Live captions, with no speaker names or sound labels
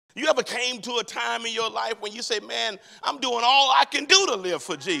You ever came to a time in your life when you say, man, I'm doing all I can do to live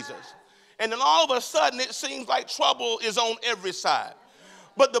for Jesus. And then all of a sudden it seems like trouble is on every side.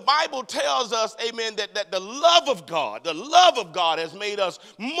 But the Bible tells us, amen, that the love of God has made us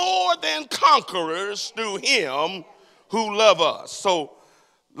more than conquerors through him who love us. So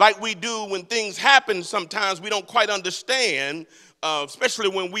like we do when things happen, sometimes we don't quite understand, especially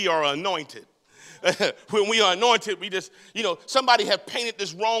when we are anointed. When we are anointed, we just, somebody have painted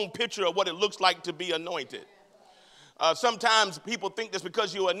this wrong picture of what it looks like to be anointed. Sometimes people think that's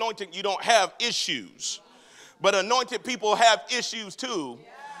because you're anointed, you don't have issues. But anointed people have issues too,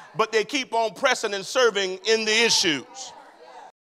 but they keep on pressing and serving in the issues.